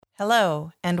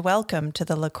Hello, and welcome to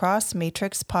the Lacrosse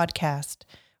Matrix podcast,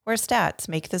 where stats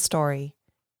make the story.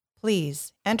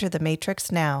 Please enter the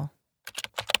matrix now.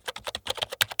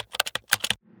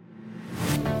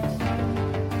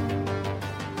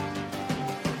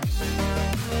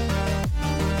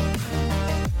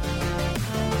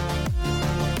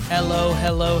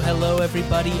 Hello,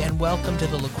 everybody, and welcome to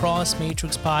the Lacrosse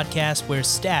Matrix podcast, where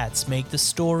stats make the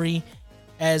story.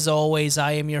 As always,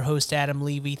 I am your host, Adam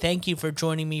Levi. Thank you for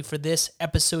joining me for this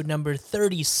episode number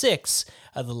 36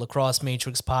 of the Lacrosse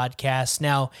Matrix podcast.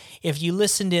 Now, if you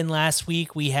listened in last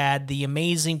week, we had the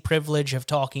amazing privilege of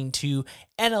talking to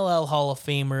NLL Hall of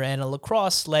Famer and a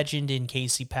lacrosse legend in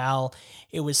Casey Powell.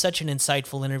 It was such an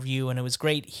insightful interview, and it was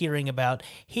great hearing about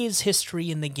his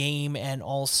history in the game and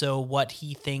also what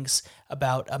he thinks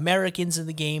about Americans in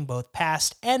the game, both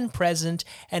past and present,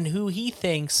 and who he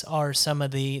thinks are some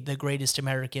of the greatest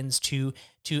Americans to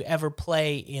ever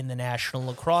play in the National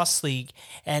Lacrosse League.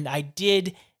 And I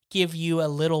did give you a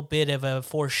little bit of a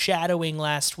foreshadowing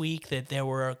last week that there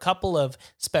were a couple of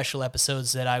special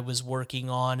episodes that I was working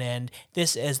on, and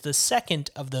this is the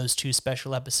second of those two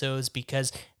special episodes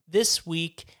because this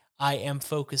week I am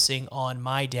focusing on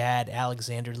my dad,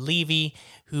 Alexander Levi,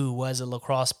 who was a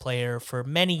lacrosse player for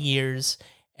many years,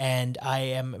 and I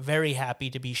am very happy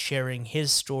to be sharing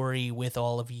his story with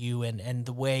all of you and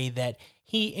the way that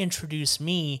he introduced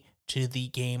me to the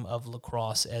game of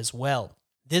lacrosse as well.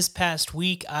 This past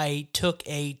week, I took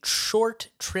a short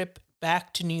trip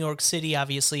back to New York City.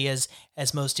 Obviously, as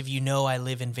most of you know, I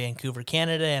live in Vancouver,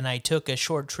 Canada, and I took a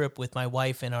short trip with my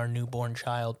wife and our newborn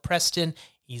child, Preston.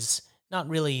 He's not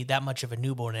really that much of a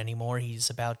newborn anymore. He's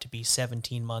about to be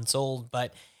 17 months old,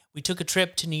 but we took a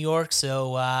trip to New York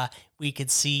so we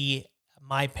could see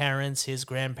my parents, his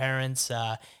grandparents,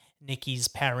 Nikki's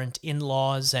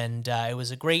parent-in-laws, and it was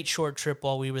a great short trip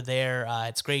while we were there.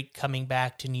 It's great coming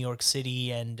back to New York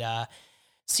City and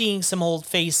seeing some old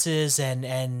faces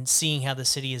and seeing how the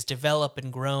city has developed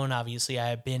and grown. Obviously, I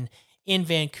have been in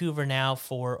Vancouver now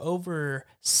for over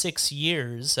 6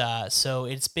 years, so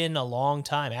it's been a long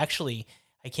time. Actually,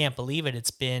 I can't believe it. It's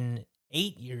been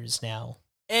 8 years now.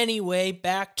 Anyway,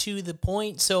 back to the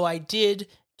point. So I did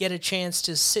get a chance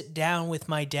to sit down with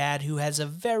my dad, who has a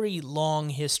very long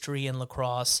history in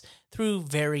lacrosse through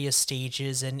various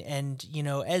stages. And you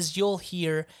know, as you'll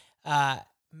hear,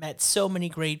 met so many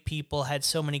great people, had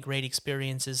so many great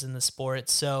experiences in the sport.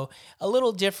 So a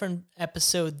little different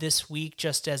episode this week,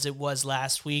 just as it was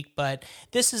last week. But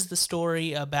this is the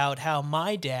story about how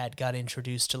my dad got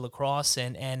introduced to lacrosse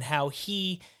and how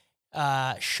he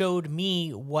showed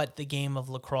me what the game of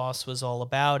lacrosse was all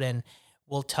about. And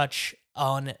we'll touch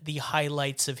on the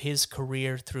highlights of his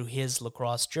career through his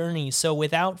lacrosse journey. So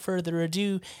without further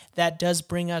ado, that does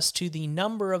bring us to the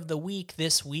number of the week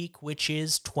this week, which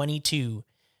is 22.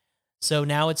 So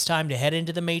now it's time to head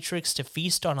into the Matrix to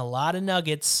feast on a lot of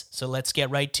nuggets, so let's get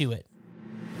right to it.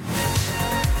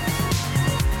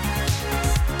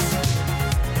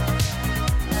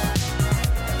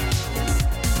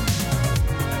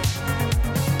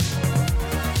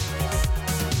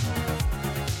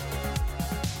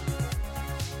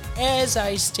 As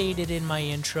I stated in my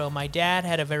intro, my dad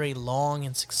had a very long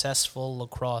and successful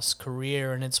lacrosse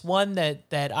career, and it's one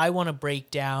that I want to break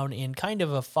down in kind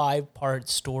of a 5-part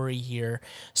story here,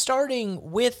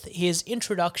 starting with his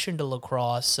introduction to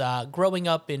lacrosse, growing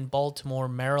up in Baltimore,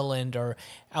 Maryland, or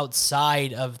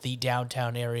outside of the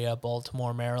downtown area of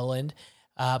Baltimore, Maryland.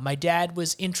 My dad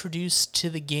was introduced to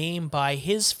the game by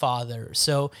his father,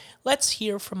 so let's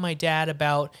hear from my dad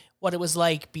about what it was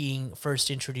like being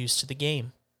first introduced to the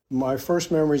game. My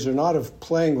first memories are not of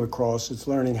playing lacrosse, it's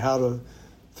learning how to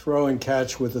throw and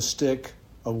catch with a stick,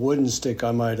 a wooden stick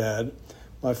I might add.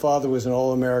 My father was an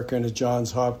All-American at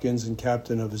Johns Hopkins and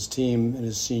captain of his team in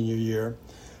his senior year.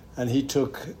 And he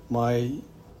took my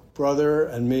brother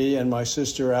and me and my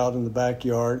sister out in the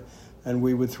backyard and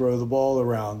we would throw the ball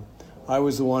around. I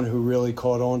was the one who really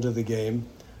caught on to the game.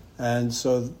 And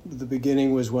so the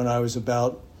beginning was when I was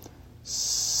about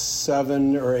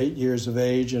 7 or 8 years of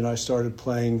age, and I started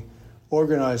playing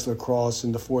organized lacrosse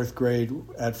in the 4th grade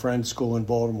at Friends School in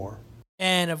Baltimore.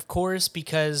 And of course,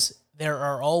 because there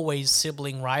are always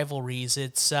sibling rivalries,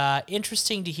 it's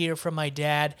interesting to hear from my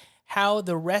dad how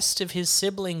the rest of his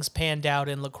siblings panned out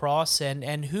in lacrosse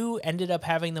and who ended up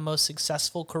having the most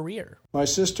successful career. My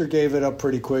sister gave it up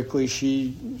pretty quickly.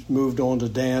 She moved on to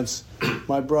dance.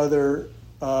 My brother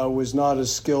was not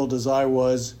as skilled as I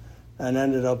was, and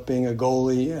ended up being a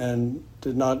goalie and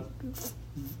did not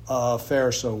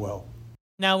fare so well.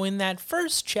 Now, in that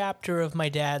first chapter of my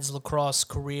dad's lacrosse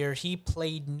career, he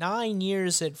played 9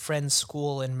 years at Friends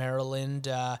School in Maryland,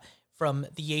 from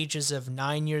the ages of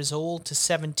 9 years old to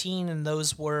 17, and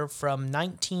those were from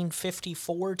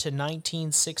 1954 to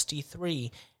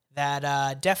 1963.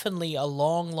 That definitely a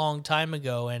long, long time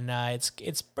ago, and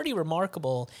it's pretty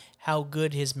remarkable how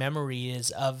good his memory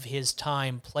is of his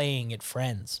time playing at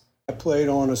Friends. I played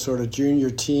on a sort of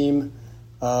junior team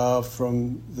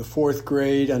from the 4th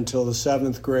grade until the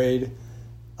 7th grade.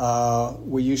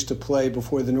 We used to play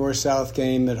before the North-South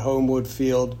game at Homewood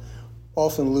Field,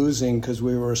 often losing because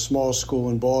we were a small school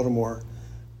in Baltimore.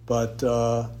 But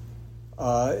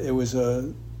it was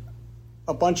a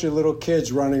bunch of little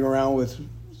kids running around with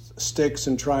sticks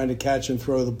and trying to catch and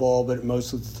throw the ball, but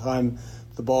most of the time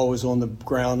the ball was on the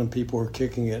ground and people were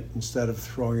kicking it instead of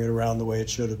throwing it around the way it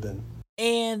should have been.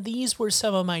 And these were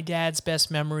some of my dad's best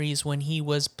memories when he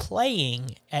was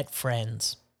playing at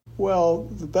Friends. Well,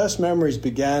 the best memories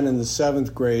began in the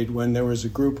 7th grade when there was a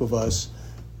group of us.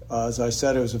 As I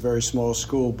said, it was a very small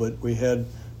school, but we had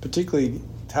particularly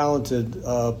talented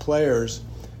players,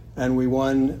 and we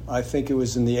won, I think it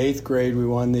was in the 8th grade, we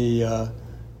won the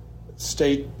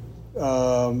state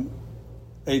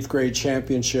 8th grade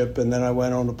championship, and then I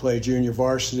went on to play junior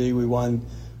varsity. We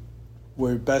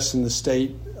were best in the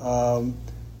state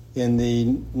in the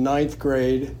 9th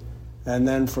grade, and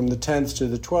then from the 10th to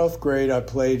the 12th grade, I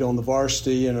played on the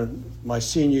varsity, and my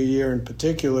senior year in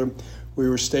particular, we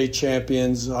were state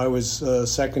champions. I was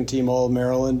second team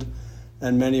All-Maryland,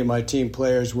 and many of my team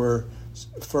players were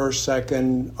first,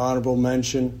 second, honorable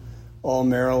mention,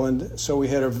 All-Maryland. So we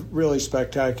had a really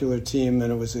spectacular team,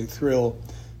 and it was a thrill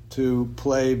to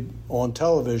play on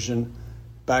television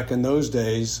back in those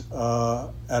days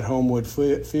at Homewood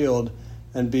Field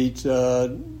and beat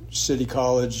City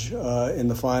College in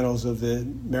the finals of the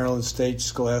Maryland State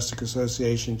Scholastic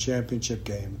Association championship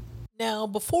game. Now,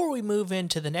 before we move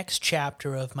into the next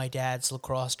chapter of my dad's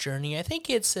lacrosse journey, I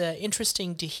think it's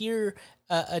interesting to hear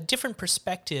a different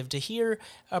perspective, to hear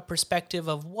a perspective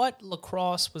of what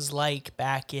lacrosse was like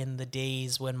back in the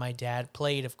days when my dad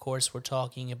played. Of course, we're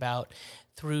talking about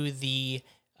through the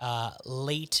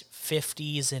late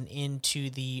 50s and into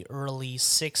the early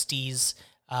 60s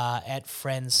at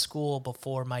Friends School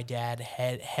before my dad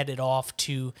headed off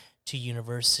to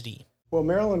university. Well,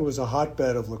 Maryland was a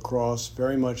hotbed of lacrosse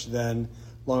very much then.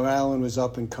 Long Island was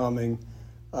up and coming.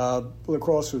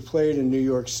 Lacrosse was played in New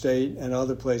York State and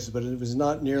other places, but it was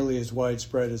not nearly as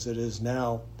widespread as it is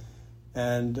now.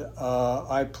 And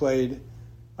I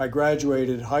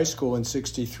graduated high school in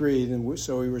 '63, and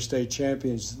so we were state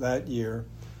champions that year.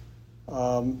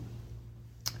 But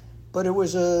it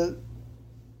was a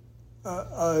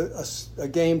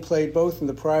game played both in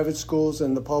the private schools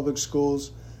and the public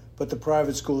schools, but the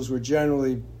private schools were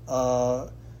generally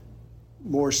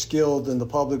more skilled than the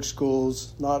public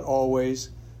schools, not always.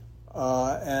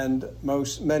 And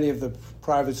many of the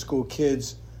private school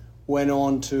kids went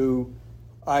on to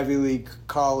Ivy League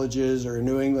colleges or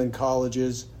New England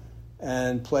colleges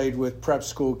and played with prep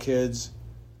school kids.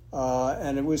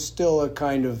 And it was still a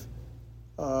kind of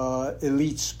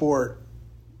elite sport,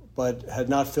 but had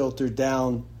not filtered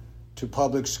down to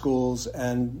public schools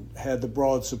and had the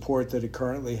broad support that it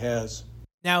currently has.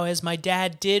 Now, as my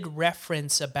dad did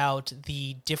reference about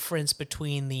the difference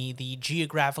between the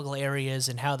geographical areas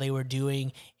and how they were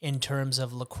doing in terms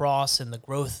of lacrosse and the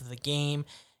growth of the game,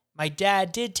 my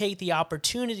dad did take the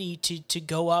opportunity to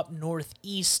go up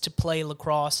northeast to play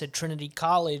lacrosse at Trinity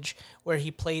College, where he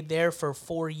played there for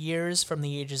 4 years from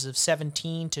the ages of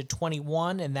 17 to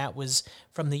 21, and that was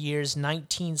from the years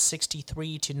 1963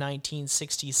 to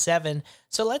 1967.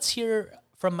 So let's hear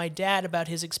from my dad about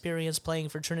his experience playing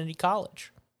for Trinity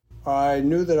College. I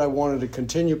knew that I wanted to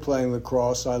continue playing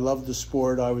lacrosse. I loved the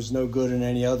sport. I was no good in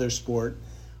any other sport.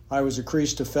 I was a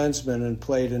crease defenseman and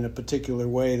played in a particular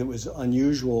way that was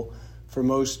unusual for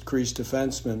most crease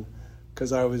defensemen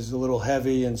because I was a little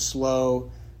heavy and slow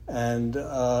and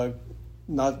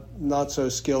not so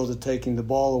skilled at taking the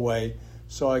ball away.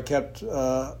 So I kept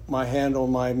my hand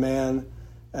on my man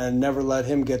and never let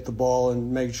him get the ball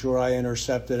and make sure I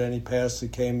intercepted any pass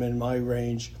that came in my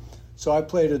range. So I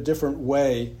played a different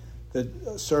way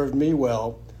that served me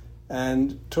well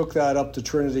and took that up to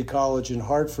Trinity College in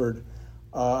Hartford.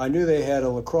 I knew they had a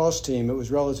lacrosse team. It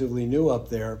was relatively new up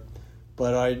there,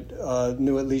 but I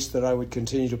knew at least that I would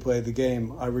continue to play the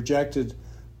game. I rejected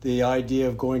the idea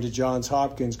of going to Johns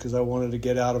Hopkins because I wanted to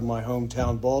get out of my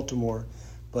hometown, Baltimore,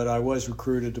 but I was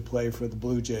recruited to play for the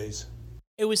Blue Jays.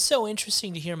 It was so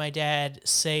interesting to hear my dad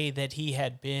say that he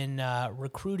had been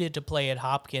recruited to play at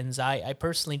Hopkins. I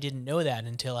personally didn't know that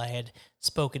until I had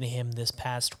spoken to him this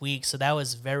past week, so that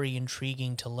was very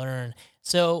intriguing to learn.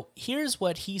 So here's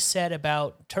what he said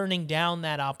about turning down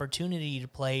that opportunity to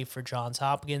play for Johns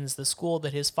Hopkins, the school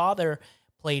that his father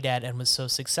played at and was so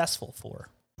successful for.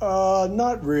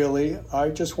 Not really. I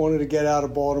just wanted to get out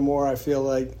of Baltimore. I feel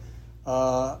like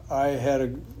I had a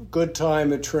good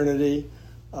time at Trinity.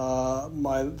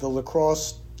 The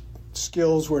lacrosse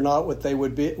skills were not what they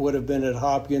would have been at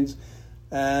Hopkins,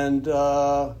 and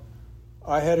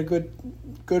I had a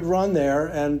good run there,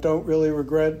 and don't really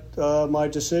regret my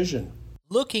decision.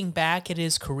 Looking back at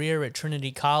his career at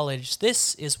Trinity College,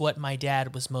 this is what my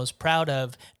dad was most proud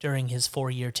of during his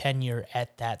 4-year tenure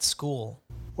at that school.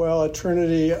 Well, at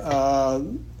Trinity,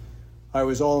 I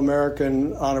was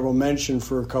All-American honorable mention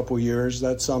for a couple years.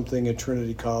 That's something at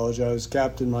Trinity College. I was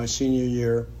captain my senior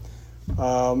year.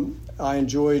 I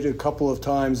enjoyed a couple of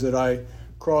times that I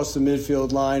crossed the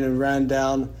midfield line and ran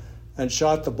down and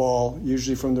shot the ball,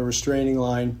 usually from the restraining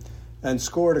line, and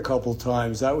scored a couple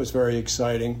times. That was very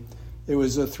exciting. It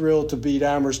was a thrill to beat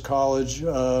Amherst College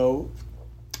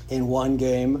in one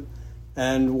game.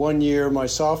 And one year, my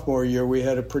sophomore year, we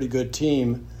had a pretty good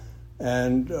team,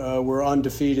 and were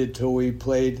undefeated till we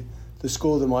played the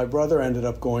school that my brother ended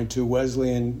up going to,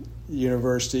 Wesleyan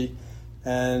University,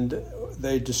 and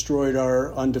they destroyed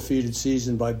our undefeated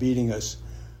season by beating us.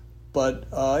 But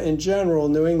in general,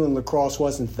 New England lacrosse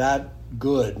wasn't that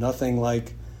good, nothing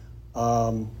like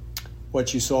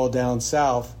what you saw down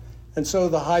south. And so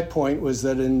the high point was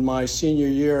that in my senior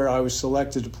year, I was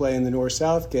selected to play in the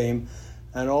North-South game,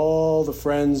 and all the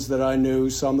friends that I knew,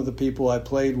 some of the people I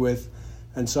played with,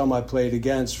 and some I played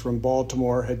against from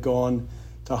Baltimore, had gone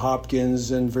to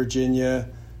Hopkins and Virginia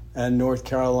and North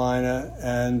Carolina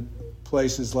and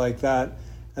places like that.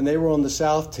 And they were on the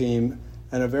South team,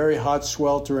 and a very hot,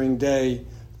 sweltering day,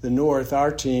 the North,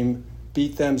 our team,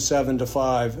 beat them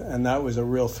 7-5, and that was a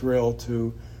real thrill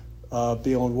to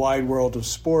be on Wide World of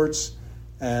Sports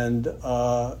and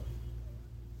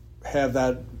have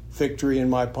that victory in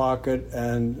my pocket.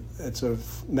 And it's a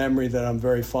memory that I'm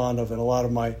very fond of, and a lot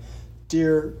of my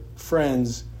dear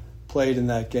friends played in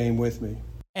that game with me.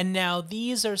 And now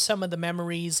these are some of the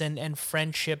memories and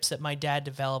friendships that my dad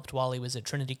developed while he was at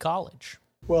Trinity College.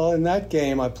 Well, in that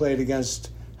game, I played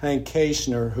against Hank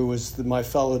Kaesner, who was my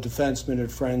fellow defenseman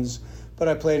at Friends, but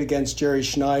I played against Jerry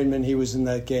Schneidman. He was in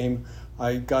that game.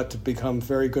 I got to become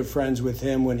very good friends with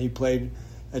him when he played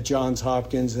at Johns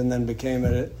Hopkins, and then became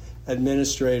an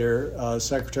administrator,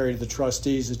 secretary to the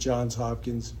trustees at Johns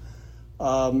Hopkins.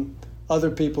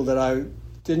 Other people that I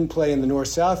didn't play in the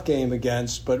North-South game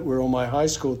against, but were on my high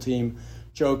school team,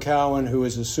 Joe Cowan, who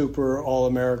is a super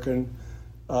All-American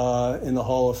in the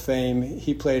Hall of Fame.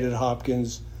 He played at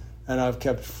Hopkins, and I've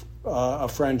kept a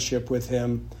friendship with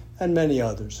him, and many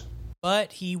others.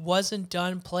 But he wasn't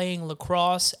done playing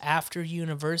lacrosse after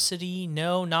university.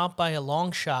 No, not by a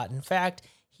long shot. In fact,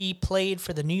 he played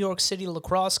for the New York City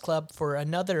Lacrosse Club for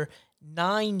another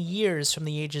 9 years, from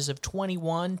the ages of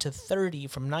 21 to 30,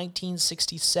 from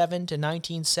 1967 to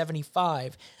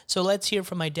 1975. So let's hear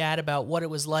from my dad about what it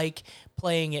was like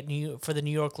playing for the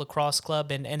New York Lacrosse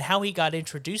Club and how he got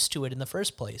introduced to it in the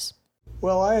first place.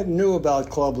 Well, I knew about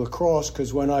club lacrosse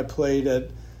because when I played at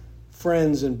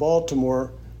Friends in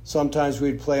Baltimore, sometimes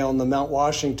we'd play on the Mount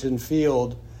Washington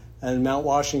field, and Mount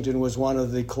Washington was one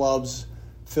of the clubs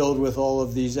filled with all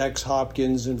of these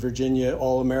ex-Hopkins and Virginia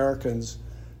All-Americans.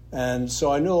 And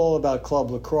so I knew all about club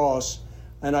lacrosse,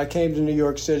 and I came to New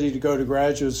York City to go to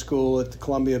graduate school at the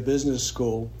Columbia Business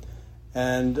School.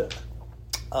 And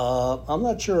I'm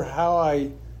not sure how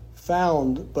I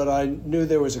found, but I knew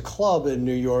there was a club in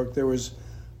New York. There was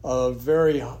a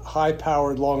very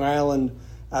high-powered Long Island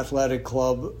athletic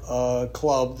club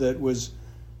that was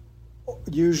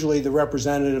usually the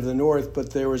representative of the North,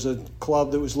 but there was a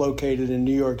club that was located in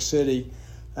New York City,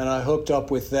 and I hooked up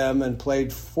with them and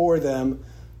played for them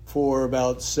for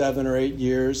about 7 or 8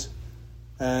 years,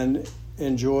 and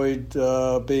enjoyed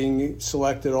being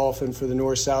selected often for the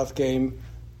North-South game,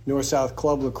 North-South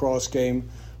club lacrosse game.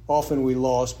 Often we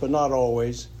lost, but not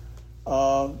always.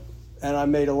 And I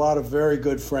made a lot of very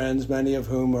good friends, many of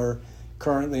whom are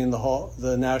currently in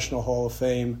the National Hall of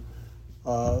Fame.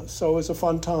 So it was a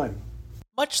fun time.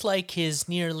 Much like his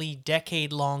nearly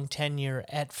decade-long tenure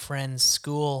at Friends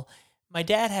School, my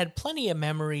dad had plenty of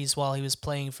memories while he was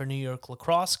playing for New York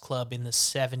Lacrosse Club in the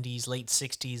 70s, late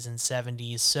 60s, and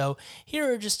 70s. So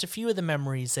here are just a few of the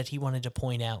memories that he wanted to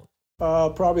point out.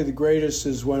 Probably the greatest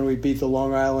is when we beat the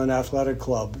Long Island Athletic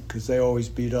Club, because they always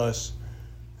beat us.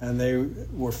 and they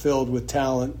were filled with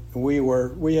talent.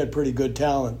 We had pretty good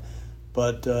talent,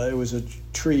 but it was a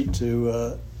treat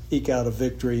to eke out a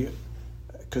victory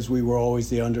because we were always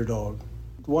the underdog.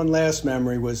 One last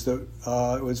memory was that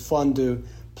it was fun to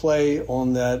play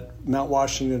on that Mount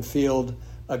Washington field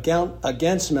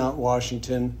against Mount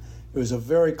Washington. It was a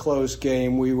very close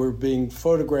game. We were being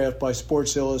photographed by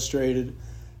Sports Illustrated,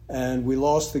 and we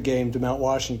lost the game to Mount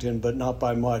Washington, but not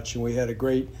by much. And we had a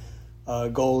great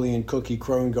goalie in Cookie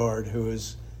Krongard, who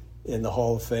is in the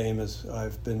Hall of Fame, as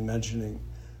I've been mentioning.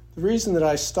 The reason that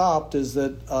I stopped is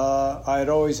that I had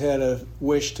always had a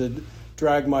wish to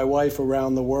drag my wife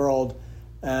around the world,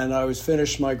 and I was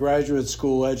finished my graduate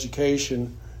school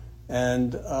education,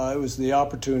 and it was the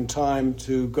opportune time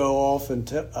to go off,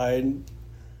 and I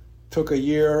took a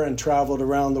year and traveled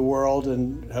around the world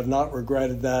and have not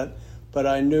regretted that, but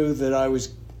I knew that I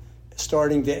was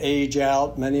starting to age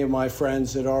out. Many of my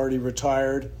friends had already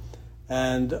retired,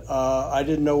 and I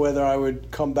didn't know whether I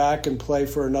would come back and play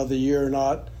for another year or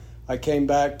not. I came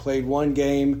back, played one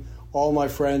game. All my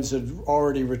friends had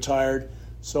already retired,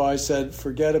 so I said,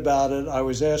 forget about it. I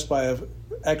was asked by an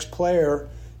ex-player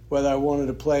whether I wanted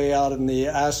to play out in the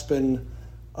Aspen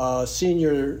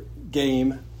senior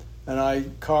game, and I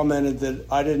commented that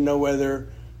I didn't know whether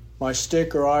my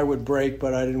stick or I would break,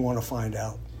 but I didn't want to find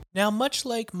out. Now, much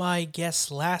like my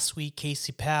guest last week,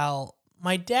 Casey Powell,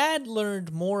 my dad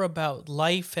learned more about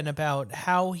life and about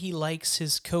how he likes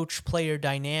his coach-player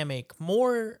dynamic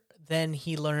more than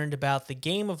he learned about the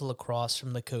game of lacrosse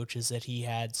from the coaches that he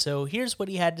had. So here's what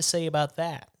he had to say about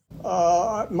that.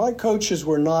 My coaches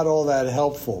were not all that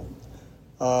helpful.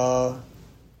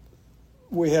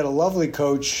 We had a lovely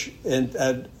coach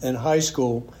in high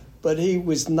school, but he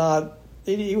was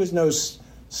no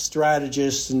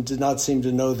strategist and did not seem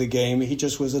to know the game. He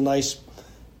just was a nice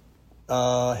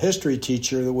history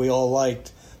teacher that we all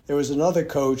liked. There was another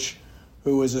coach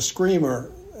who was a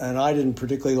screamer, and I didn't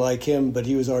particularly like him, but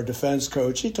he was our defense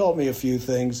coach. He taught me a few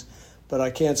things, but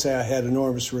I can't say I had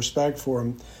enormous respect for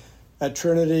him. At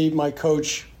Trinity, my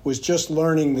coach was just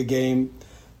learning the game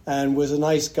and was a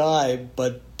nice guy,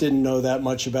 but didn't know that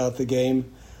much about the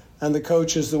game. And the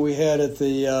coaches that we had at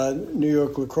the New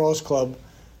York Lacrosse Club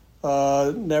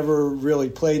never really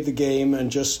played the game and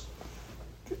just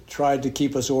tried to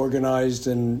keep us organized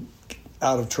and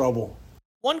out of trouble.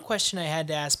 One question I had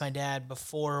to ask my dad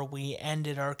before we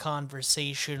ended our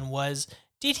conversation was,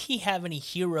 did he have any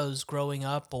heroes growing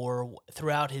up or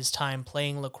throughout his time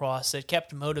playing lacrosse that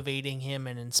kept motivating him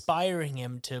and inspiring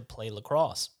him to play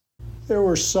lacrosse? There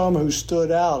were some who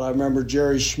stood out. I remember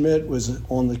Jerry Schmidt was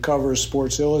on the cover of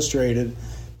Sports Illustrated.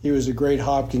 He was a great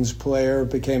Hopkins player,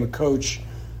 became a coach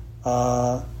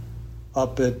up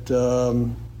at,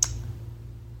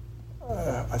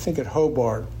 I think at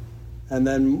Hobart. And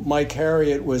then Mike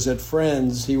Harriet was at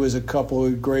Friends. He was a couple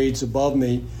of grades above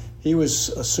me. He was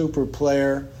a super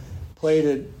player, played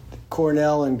at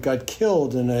Cornell and got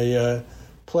killed in a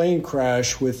plane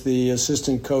crash with the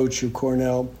assistant coach of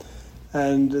Cornell.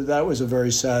 And that was a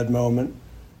very sad moment.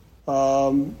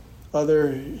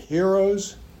 Other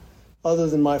heroes, other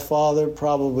than my father,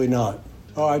 probably not.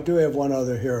 Oh, I do have one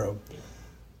other hero.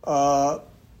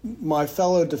 My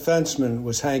fellow defenseman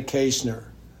was Hank Kasner,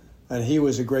 and he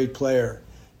was a great player.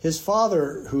 His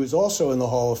father, who is also in the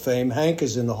Hall of Fame, Hank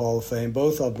is in the Hall of Fame,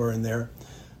 both of them are in there.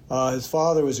 His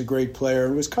father was a great player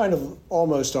and was kind of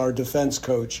almost our defense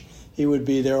coach. He would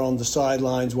be there on the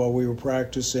sidelines while we were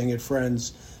practicing at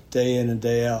Friends day in and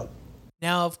day out.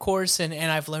 Now, of course, and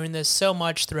I've learned this so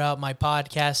much throughout my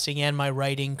podcasting and my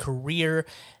writing career,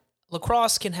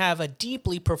 lacrosse can have a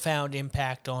deeply profound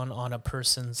impact on a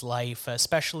person's life,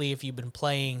 especially if you've been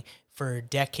playing for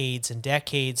decades and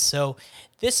decades. So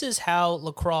this is how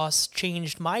lacrosse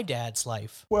changed my dad's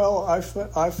life. Well,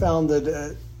 I found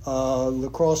that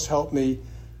lacrosse helped me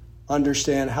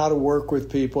understand how to work with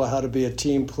people, how to be a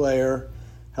team player,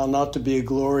 how not to be a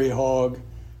glory hog.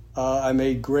 I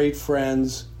made great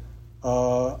friends.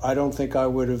 I don't think I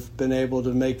would have been able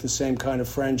to make the same kind of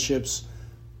friendships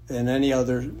in any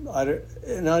other.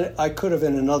 I could have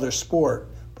in another sport,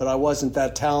 but I wasn't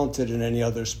that talented in any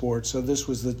other sport. So this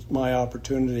was my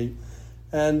opportunity,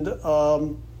 and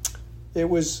it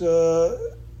was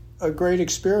a great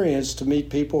experience to meet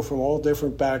people from all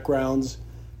different backgrounds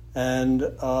and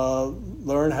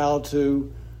learn how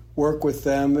to work with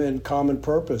them in common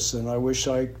purpose. And I wish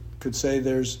I could say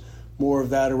there's more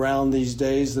of that around these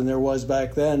days than there was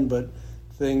back then, but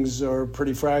things are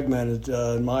pretty fragmented,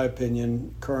 in my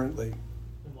opinion, currently.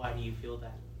 Why do you feel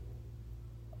that?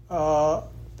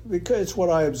 Because it's what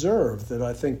I observe, that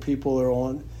I think people are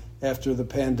on, after the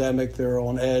pandemic, they're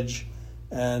on edge,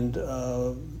 and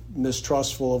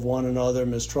mistrustful of one another,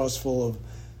 mistrustful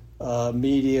of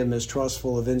media,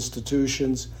 mistrustful of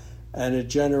institutions, and it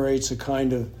generates a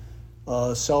kind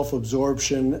of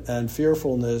self-absorption and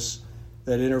fearfulness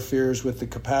that interferes with the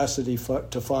capacity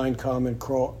to find common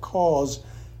cause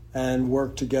and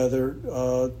work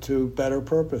together to better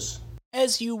purpose.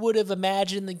 As you would have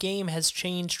imagined, the game has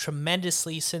changed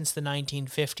tremendously since the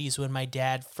 1950s when my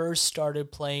dad first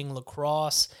started playing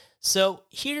lacrosse. So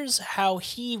here's how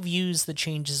he views the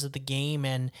changes of the game,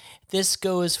 and this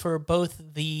goes for both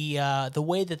the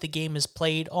way that the game is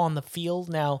played on the field.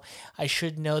 Now, I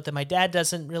should note that my dad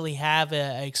doesn't really have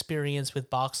a experience with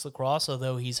box lacrosse,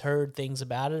 although he's heard things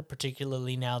about it,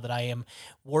 particularly now that I am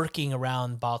working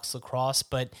around box lacrosse,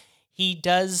 but he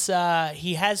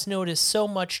has noticed so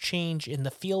much change in the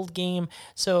field game.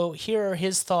 So here are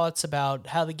his thoughts about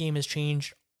how the game has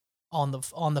changed on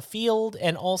the field,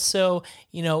 and also,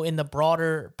 in the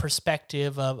broader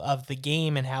perspective of the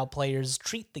game and how players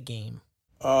treat the game.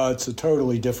 It's a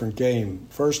totally different game.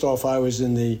 First off, I was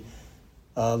in the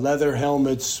leather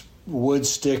helmets, wood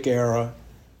stick era.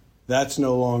 That's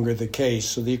no longer the case.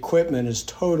 So the equipment is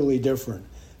totally different.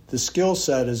 The skill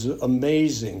set is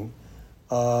amazing.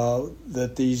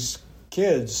 That these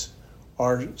kids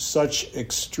are such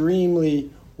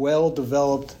extremely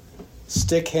well-developed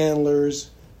stick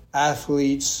handlers,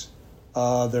 athletes.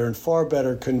 They're in far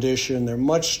better condition. They're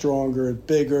much stronger,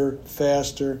 bigger,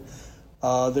 faster.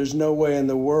 There's no way in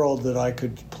the world that I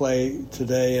could play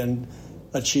today and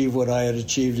achieve what I had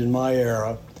achieved in my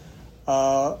era.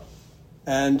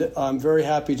 And I'm very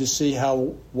happy to see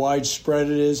how widespread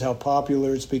it is, how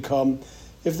popular it's become.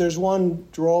 If there's one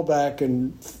drawback,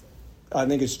 and I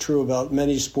think it's true about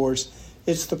many sports,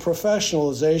 it's the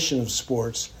professionalization of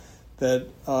sports, that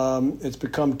it's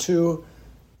become too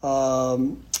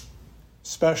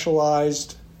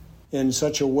specialized in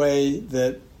such a way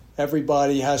that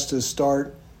everybody has to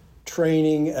start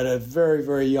training at a very,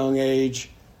 very young age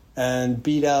and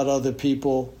beat out other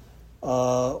people,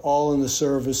 all in the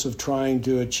service of trying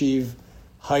to achieve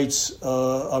heights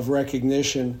of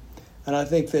recognition. And I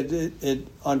think that it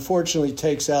unfortunately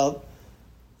takes out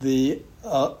the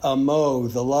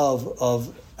the love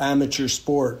of amateur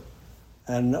sport.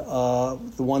 And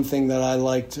the one thing that I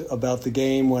liked about the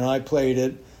game when I played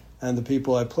it, and the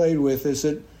people I played with, is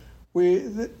that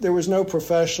there was no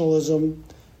professionalism,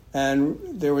 and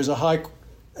there was a high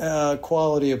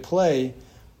quality of play,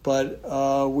 but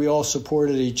we all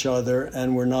supported each other,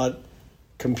 and we're not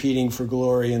competing for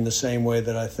glory in the same way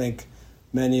that I think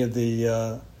many of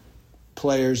the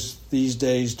players these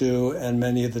days do, and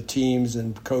many of the teams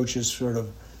and coaches sort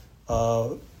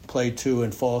of play to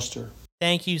and foster.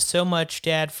 Thank you so much,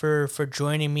 Dad, for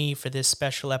joining me for this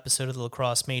special episode of the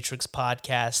Lacrosse Matrix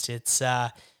podcast. It's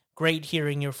great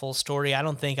hearing your full story. I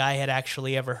don't think I had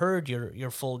actually ever heard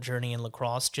your full journey in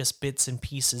lacrosse, just bits and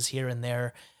pieces here and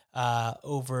there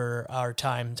over our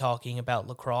time talking about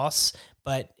lacrosse.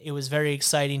 But it was very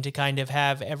exciting to kind of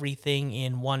have everything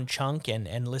in one chunk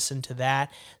and listen to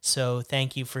that. So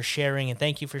thank you for sharing, and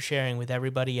thank you for sharing with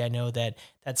everybody. I know that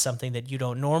that's something that you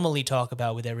don't normally talk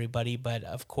about with everybody, but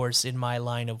of course in my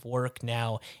line of work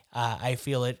now, I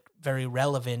feel it very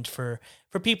relevant for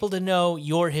people to know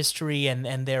your history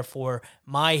and therefore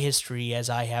my history,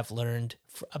 as I have learned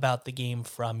about the game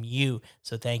from you.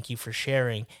 So thank you for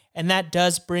sharing. And that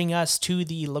does bring us to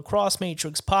the Lacrosse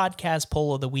Matrix podcast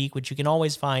poll of the week, which you can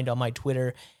always find on my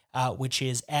Twitter, which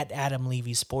is at Adam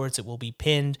Levy Sports. It will be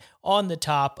pinned on the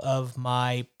top of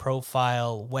my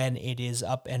profile when it is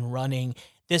up and running.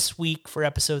 This week for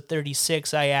episode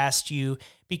 36, I asked you,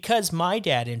 because my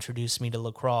dad introduced me to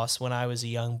lacrosse when I was a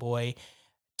young boy,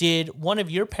 did one of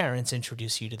your parents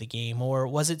introduce you to the game, or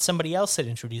was it somebody else that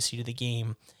introduced you to the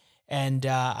game? And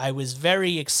I was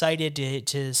very excited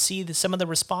to see some of the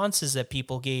responses that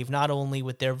people gave, not only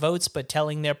with their votes, but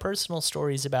telling their personal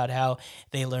stories about how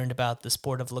they learned about the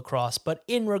sport of lacrosse. But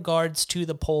in regards to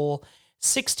the poll,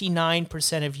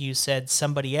 69% of you said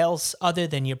somebody else other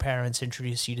than your parents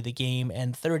introduced you to the game,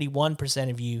 and 31%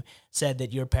 of you said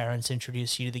that your parents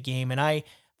introduced you to the game. And I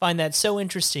find that so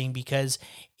interesting because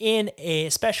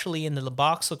especially in the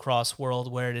box lacrosse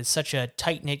world, where it is such a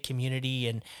tight-knit community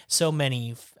and so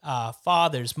many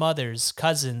fathers, mothers,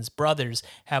 cousins, brothers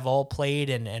have all played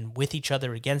and with each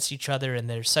other, against each other, and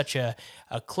there's such a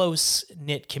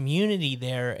close-knit community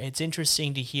there. It's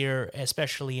interesting to hear,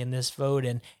 especially in this vote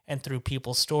and through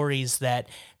people's stories, that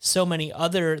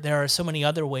there are so many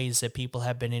other ways that people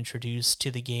have been introduced to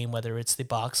the game, whether it's the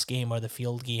box game or the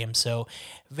field game. So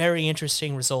very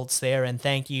interesting results there, and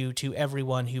thank you to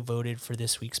everyone who voted for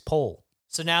this week's poll.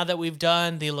 So now that we've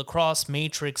done the Lacrosse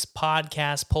Matrix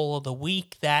podcast poll of the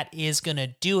week, that is going to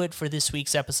do it for this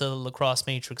week's episode of the Lacrosse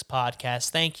Matrix podcast.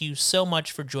 Thank you so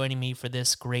much for joining me for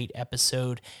this great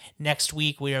episode. Next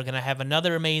week, we are going to have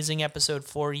another amazing episode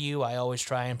for you. I always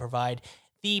try and provide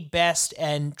the best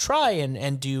and try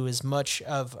and do as much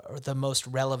of the most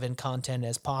relevant content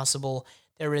as possible.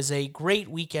 There is a great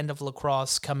weekend of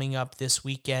lacrosse coming up this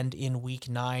weekend in Week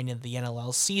 9 of the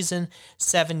NLL season.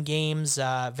 7 games.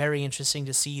 Very interesting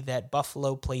to see that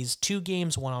Buffalo plays 2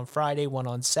 games, one on Friday, one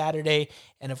on Saturday.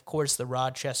 And, of course, the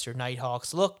Rochester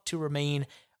Nighthawks look to remain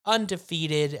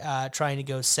undefeated, trying to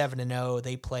go 7-0.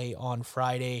 They play on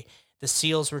Friday. The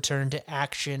Seals return to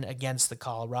action against the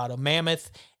Colorado Mammoth.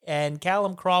 And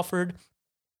Callum Crawford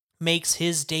makes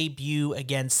his debut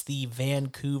against the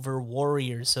Vancouver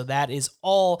Warriors. So that is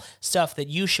all stuff that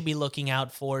you should be looking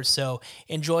out for. So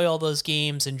enjoy all those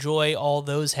games, enjoy all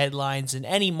those headlines, and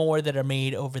any more that are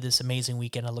made over this amazing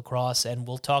weekend of lacrosse. And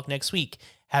we'll talk next week.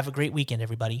 Have a great weekend,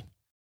 everybody.